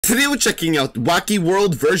Today we're checking out Wacky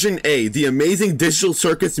World version A, the amazing digital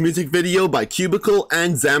circus music video by Cubicle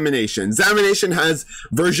and Zamination. Zamination has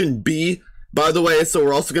version B, by the way, so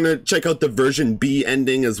we're also gonna check out the version B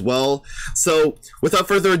ending as well. So without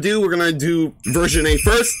further ado, we're gonna do version A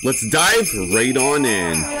first. Let's dive right on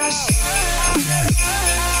in.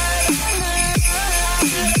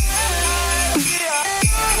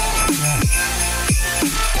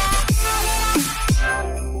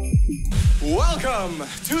 Welcome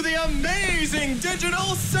to the amazing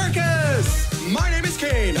digital circus! My name is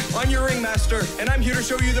Kane, I'm your ringmaster, and I'm here to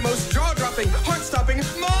show you the most jaw-dropping, heart-stopping,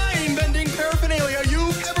 mind-bending paraphernalia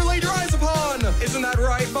you've ever laid your eyes upon! Isn't that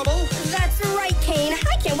right, Bubble? That's right, Kane.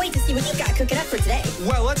 I can't wait to see what you've got cooking up for today.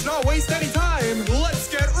 Well, let's not waste any time. Let's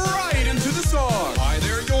get right into the song. Hi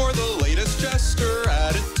there, you're the latest jester,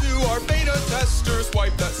 added to our beta testers.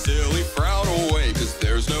 Wipe that silly frown away, cause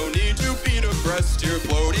there's no need to be depressed. Your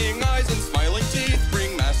floating eyes and smiling teeth,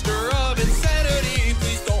 ringmaster of insanity.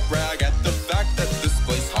 Please don't brag at the fact that this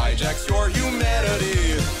place hijacks your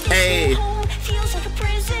humanity. Hey. Home feels like a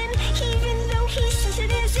prison, even though he says it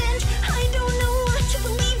isn't. I don't know what to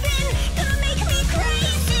believe in, gonna make me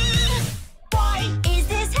crazy. Why is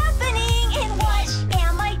this happening, and what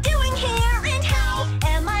am I doing here, and how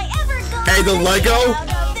am I ever gonna Hey, the Lego? get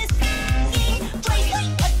out of this place?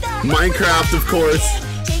 What the hell Minecraft, of course.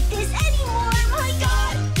 Take this anymore, my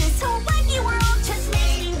God. This whole wacky world just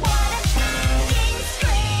makes me wanna fucking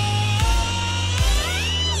scream.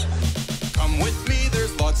 Come with me,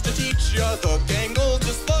 there's lots to teach ya. The gang will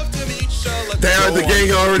just love to meet ya. Let's They are, the go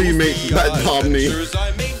gang on already made the that Pomni. adventures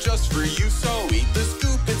I made just for you, so eat the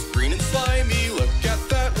scoop, it's green and slimy. Look at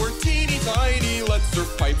that, we're teeny tiny. Let's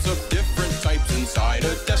serve pipes of different types inside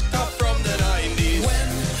a desktop from the 90s.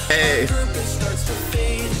 Hey. Purpose starts to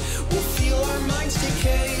fade, we'll feel our minds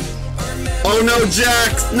decay. Oh no,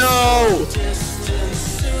 Jax, no! Distance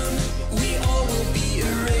soon, we all will be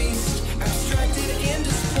erased, abstracted and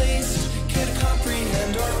displaced, can't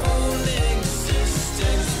comprehend our own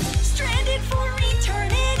existence. Stranded for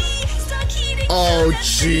eternity, stuck eating. Oh,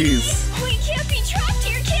 donuts. jeez. We can't be trapped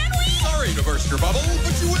here, can we? Sorry to burst your bubble,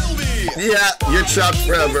 but you will be. Yeah, you're trapped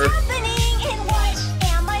forever. What is happening, and what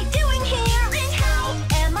am I doing here, and how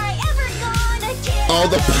am I ever gonna get All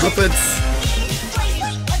the out of this puppets. place?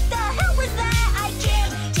 What the hell was that? I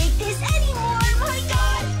can't take this anymore, my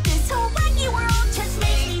God. This whole wacky world just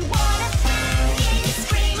makes me wanna fucking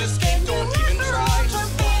scream. This game don't even try,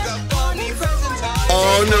 just look up on the present time.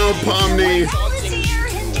 Oh no, Pomni. Hell is here,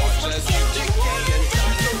 and this Watch as looks you like decay and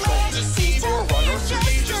die, so don't deceive or run or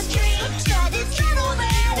flee. Just dream that it's not all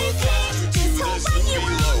that it takes to do this movie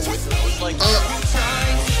low with those like you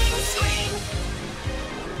trying to scream.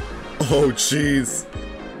 Oh jeez.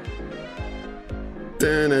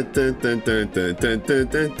 Dun, dun, dun, dun, dun, dun, dun,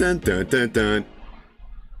 dun, dun, dun, dun, dun.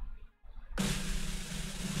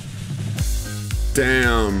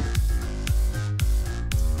 Damn.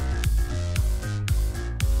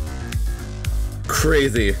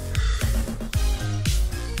 Crazy.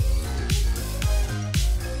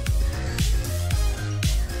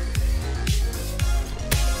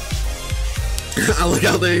 I like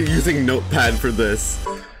how they're using Notepad for this.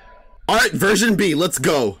 Alright, version B, let's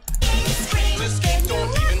go. This game don't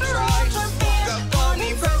even try, just look up on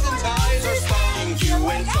the present times. Are stalking you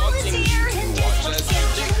and taunting you. Watch as you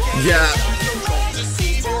decay. Yeah. So don't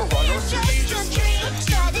deceive or run or flee. Just dream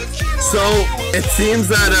that it's not all So, it seems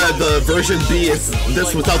that the version B is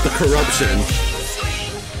this without the corruption.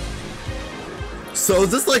 So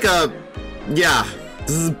is this like a... Yeah,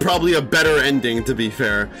 this is probably a better ending, to be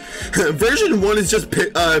fair. Version 1 is just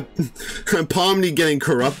Pomni getting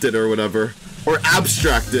corrupted or whatever. Or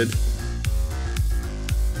abstracted.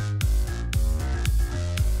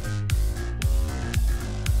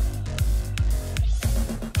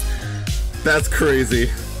 That's crazy.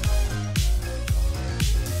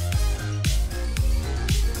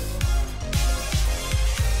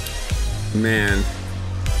 Man.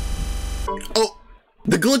 Oh,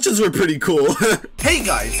 the glitches were pretty cool. Hey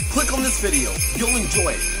guys, click on this video. You'll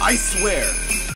enjoy it, I swear.